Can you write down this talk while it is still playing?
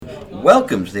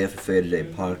Welcome to the FFA Today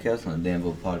Podcast on the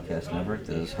Danville Podcast Network.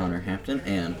 This is Hunter Hampton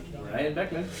and Ryan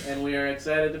Beckman, and we are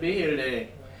excited to be here today.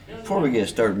 Before we get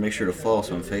started, make sure to follow us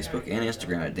on Facebook and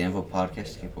Instagram at Danville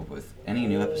Podcast to keep up with any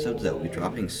new episodes that will be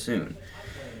dropping soon.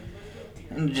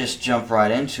 And to just jump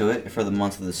right into it, for the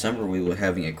month of December, we will be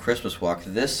having a Christmas walk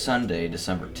this Sunday,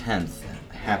 December 10th,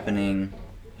 happening.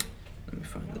 Let me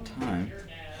find the time.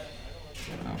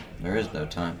 Oh, there is no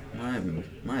time.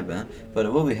 My bad. But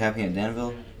it will be happening at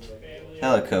Danville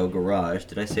Teleco Garage.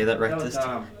 Did I say that right this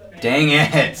time? Dang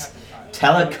it!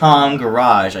 Telecom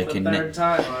Garage. I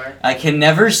can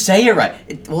never say it right.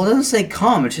 It doesn't say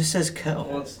com. It just says co.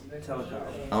 Well, it's telecom.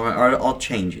 All right, I'll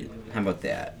change it. How about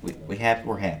that?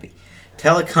 We're happy.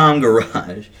 Telecom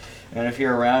Garage. And if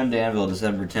you're around Danville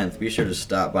December 10th, be sure to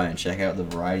stop by and check out the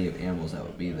variety of animals that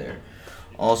will be there.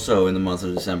 Also, in the month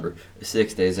of December,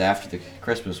 6 days after the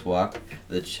Christmas walk,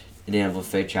 the Danville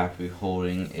FFA chapter will be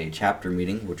holding a chapter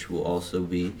meeting, which will also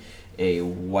be a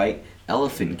white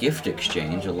elephant gift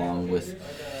exchange, along with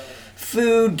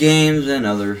food, games, and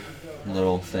other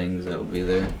little things that will be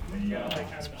there.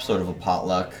 It's sort of a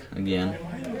potluck, again,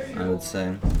 I would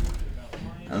say.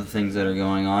 Other things that are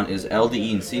going on is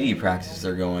LDE and CD practices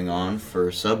are going on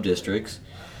for sub-districts.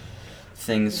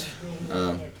 Things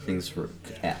for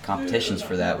competitions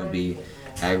for that would be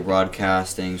ag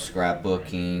broadcasting,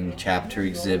 scrapbooking, chapter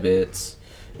exhibits,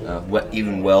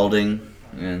 even welding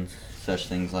and such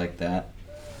things like that.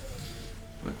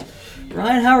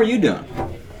 Ryan, how are you doing?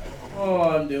 Oh,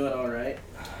 I'm doing all right.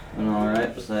 Doing all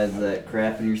right, besides that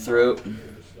crap in your throat.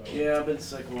 Yeah, I've been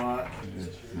sick a lot.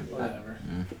 Whatever.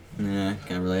 Yeah,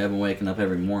 can't really. I've been waking up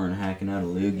every morning hacking out a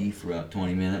loogie for about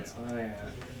 20 minutes. Oh yeah,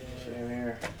 same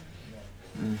here.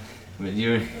 But did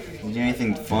you do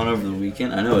anything fun over the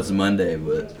weekend? I know it's Monday,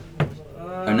 but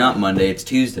or not Monday. It's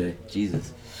Tuesday.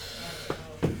 Jesus.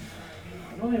 I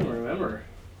don't even remember.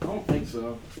 I don't think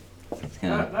so. It's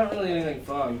Not really anything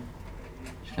fun.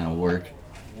 Just kind of work.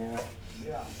 Yeah.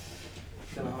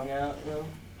 Kind of hung out, you know.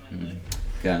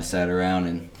 Kind of sat around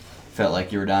and felt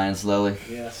like you were dying slowly.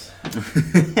 Yes. Do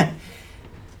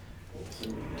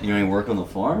you do any work on the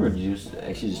farm, or did you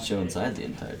actually just chill inside the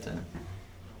entire time?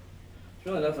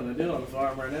 There's really nothing to do on the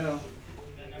farm right now.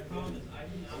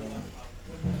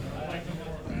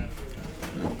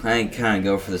 I kind of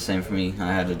go for the same for me.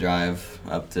 I had to drive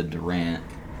up to Durant.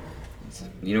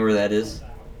 You know where that is?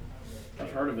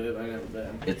 I've heard of it, but I've never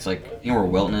been. It's like, you know where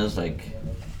Wilton is? Like,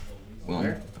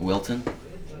 Wilton?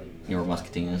 You know where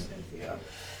Muscatine is? Yeah.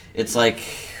 It's like,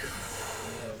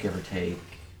 give or take,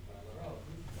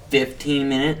 15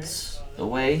 minutes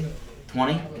away,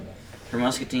 20 from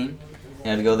Muscatine. I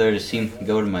had to go there to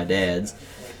go to my dad's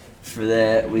for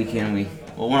that weekend.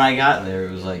 When I got there,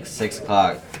 it was like 6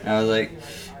 o'clock. And I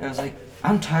was like,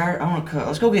 I'm tired. I want to cook.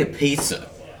 Let's go get pizza.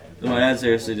 So my dad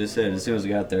seriously just said, as soon as I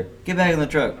got there, get back in the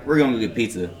truck. We're going to go get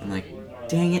pizza. I'm like,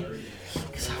 dang it.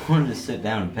 Because I wanted to sit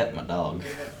down and pet my dog.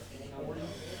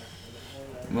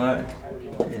 But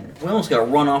yeah, we almost got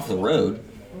run off the road.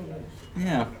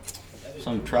 Yeah,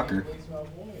 some trucker.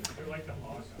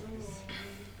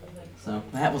 So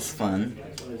that was fun.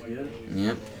 That was good.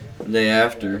 Yep. The day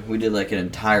after, we did like an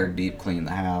entire deep clean of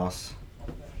the house.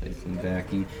 Basically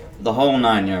vacuum. The whole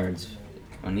 9 yards.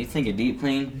 When you think of deep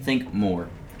clean, think more.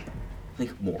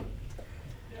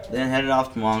 Then headed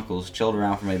off to my uncle's, chilled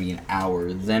around for maybe an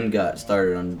hour, then got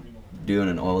started on doing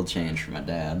an oil change for my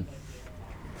dad.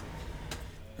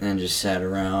 And just sat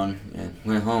around and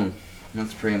went home.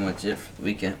 That's pretty much it for the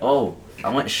weekend. Oh,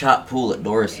 I went shot pool at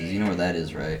Doris's. You know where that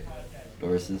is, right?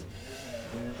 Doris's.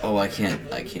 Oh, I can't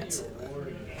say that.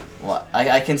 Well,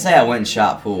 I can say I went and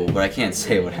shot pool, but I can't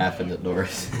say what happened at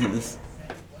Doris's.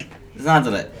 It's not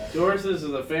that I... Doris's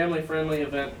is a family-friendly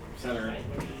event center.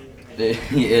 It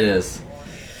is.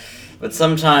 But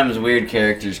sometimes weird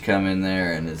characters come in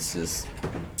there, and it's just...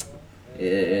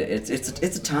 It's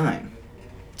a time.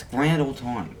 It's a grand old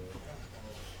time.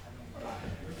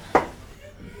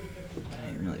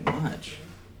 Ain't really much.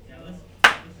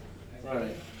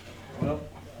 Alright. Well,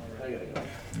 I gotta go.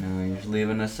 No, you're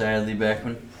leaving us sadly,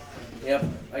 Beckman? Yep,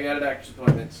 I got a doctor's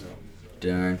appointment, so.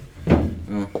 Darn.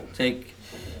 Well, take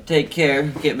care.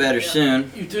 Get better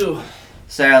soon. You too.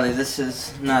 Sadly, this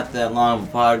is not that long of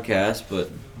a podcast,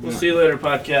 but... We'll see you later,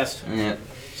 podcast. Yeah.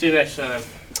 See you next time.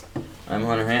 I'm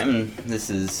Hunter Hampton. This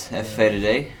is FFA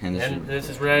Today, and this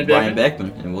is Ryan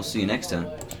Beckman, and we'll see you next time.